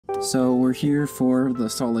So we're here for the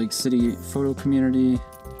Salt Lake City photo community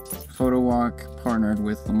photo walk partnered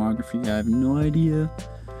with Lomography. I have no idea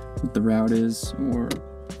what the route is or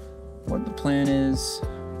what the plan is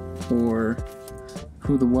or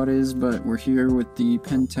who the what is, but we're here with the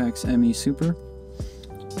Pentax ME Super,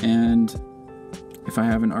 and if I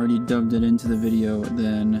haven't already dubbed it into the video,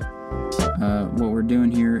 then what we're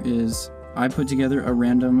doing here is I put together a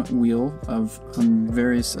random wheel of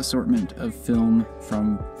various assortment of film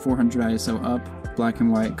from 400 ISO up, black and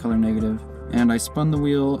white, color negative, and I spun the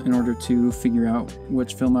wheel in order to figure out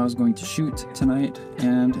which film I was going to shoot tonight,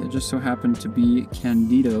 and it just so happened to be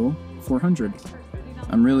Candido 400.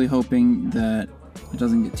 I'm really hoping that it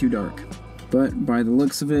doesn't get too dark, but by the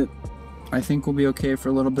looks of it, I think we'll be okay for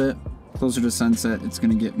a little bit. Closer to sunset, it's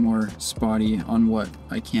going to get more spotty on what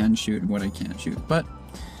I can shoot and what I can't shoot, but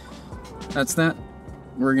that's that.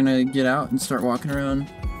 We're going to get out and start walking around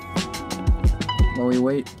while we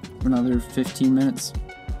wait for another 15 minutes.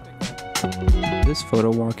 This photo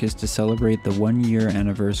walk is to celebrate the 1-year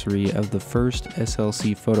anniversary of the first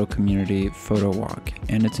SLC photo community photo walk,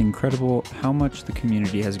 and it's incredible how much the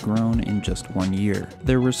community has grown in just 1 year.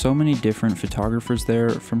 There were so many different photographers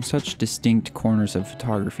there from such distinct corners of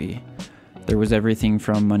photography. There was everything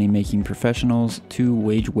from money-making professionals to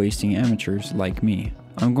wage-wasting amateurs like me.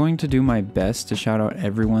 I'm going to do my best to shout out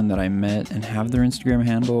everyone that I met and have their Instagram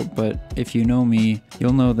handle, but if you know me,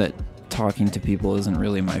 you'll know that talking to people isn't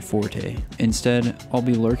really my forte. Instead, I'll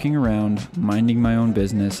be lurking around, minding my own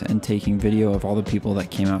business, and taking video of all the people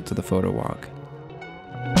that came out to the photo walk.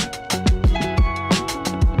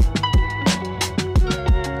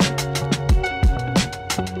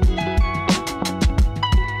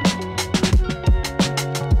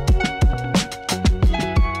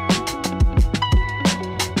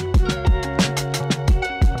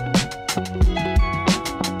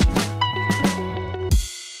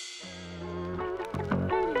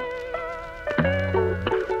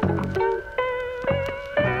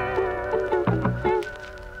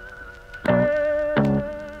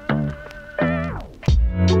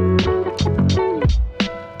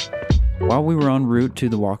 While we were en route to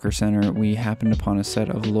the Walker Center, we happened upon a set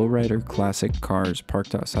of lowrider classic cars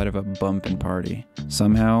parked outside of a bumpin' party.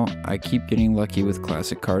 Somehow, I keep getting lucky with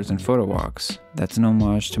classic cars and photo walks. That's an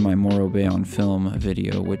homage to my Morro Bay on Film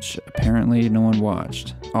video, which apparently no one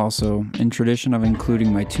watched. Also, in tradition of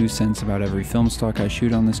including my 2 cents about every film stock I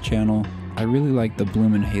shoot on this channel, I really like the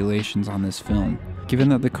bloomin' halations on this film. Given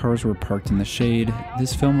that the cars were parked in the shade,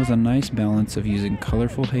 this film was a nice balance of using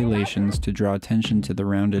colorful halations to draw attention to the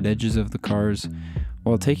rounded edges of the cars,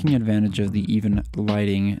 while taking advantage of the even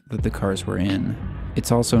lighting that the cars were in.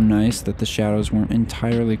 It's also nice that the shadows weren't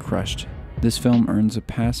entirely crushed. This film earns a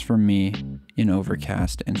pass from me in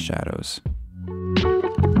overcast and shadows.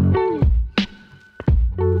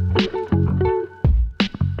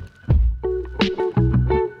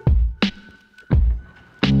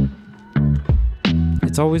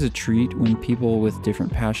 It's always a treat when people with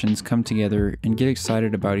different passions come together and get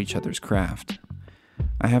excited about each other's craft.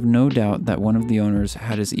 I have no doubt that one of the owners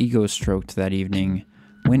had his ego stroked that evening,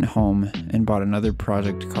 went home, and bought another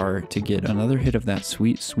project car to get another hit of that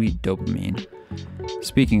sweet, sweet dopamine.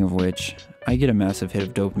 Speaking of which, I get a massive hit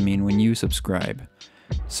of dopamine when you subscribe.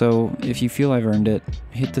 So if you feel I've earned it,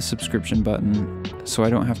 hit the subscription button so I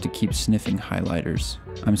don't have to keep sniffing highlighters.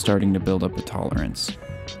 I'm starting to build up a tolerance.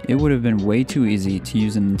 It would have been way too easy to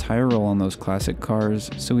use an entire roll on those classic cars,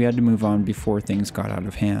 so we had to move on before things got out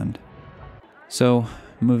of hand. So,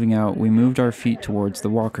 moving out, we moved our feet towards the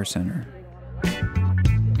Walker Center.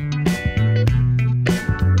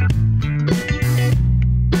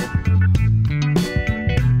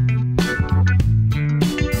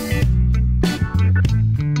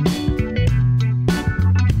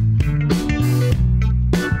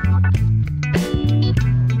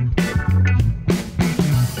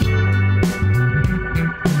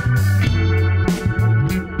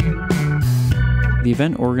 The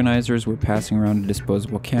event organizers were passing around a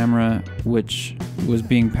disposable camera, which was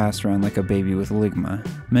being passed around like a baby with ligma.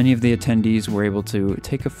 Many of the attendees were able to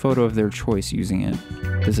take a photo of their choice using it.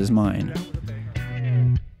 This is mine.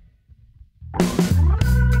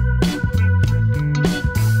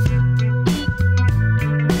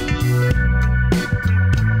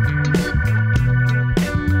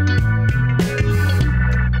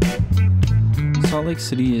 Salt Lake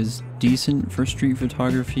City is decent for street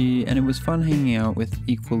photography, and it was fun hanging out with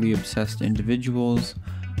equally obsessed individuals,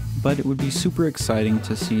 but it would be super exciting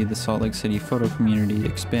to see the Salt Lake City photo community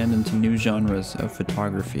expand into new genres of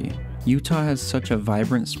photography. Utah has such a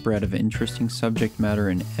vibrant spread of interesting subject matter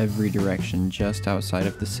in every direction just outside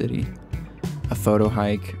of the city. a photo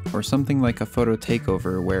hike, or something like a photo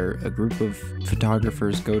takeover where a group of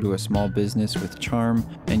photographers go to a small business with charm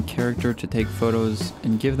and character to take photos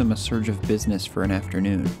and give them a surge of business for an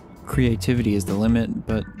afternoon. Creativity is the limit,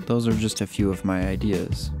 but those are just a few of my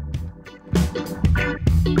ideas.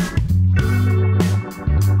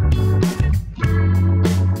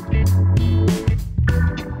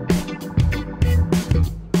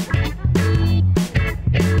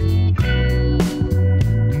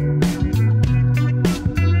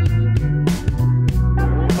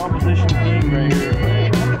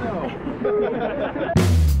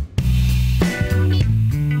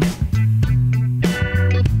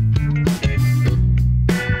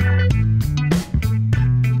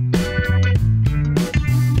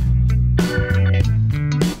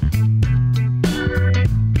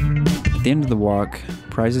 At the end of the walk,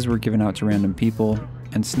 prizes were given out to random people,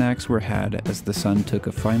 and snacks were had as the sun took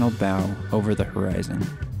a final bow over the horizon.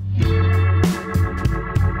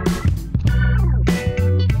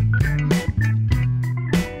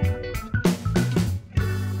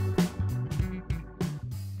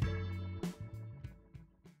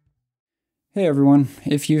 Hey everyone,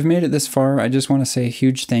 if you've made it this far, I just want to say a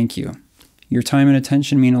huge thank you. Your time and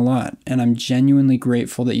attention mean a lot, and I'm genuinely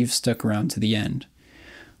grateful that you've stuck around to the end.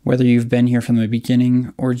 Whether you've been here from the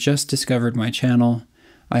beginning or just discovered my channel,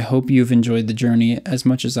 I hope you've enjoyed the journey as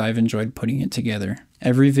much as I've enjoyed putting it together.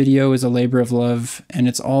 Every video is a labor of love, and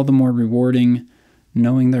it's all the more rewarding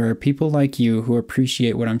knowing there are people like you who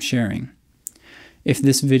appreciate what I'm sharing. If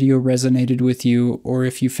this video resonated with you, or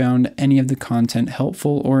if you found any of the content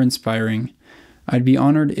helpful or inspiring, I'd be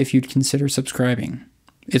honored if you'd consider subscribing.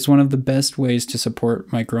 It's one of the best ways to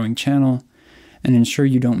support my growing channel and ensure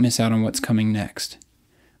you don't miss out on what's coming next.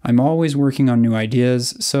 I'm always working on new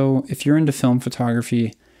ideas, so if you're into film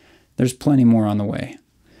photography, there's plenty more on the way.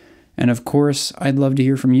 And of course, I'd love to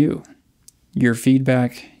hear from you. Your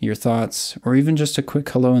feedback, your thoughts, or even just a quick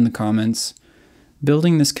hello in the comments.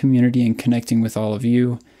 Building this community and connecting with all of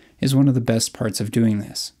you is one of the best parts of doing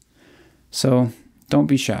this. So, don't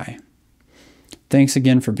be shy. Thanks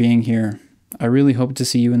again for being here. I really hope to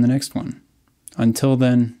see you in the next one. Until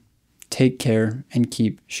then, take care and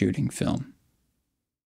keep shooting film.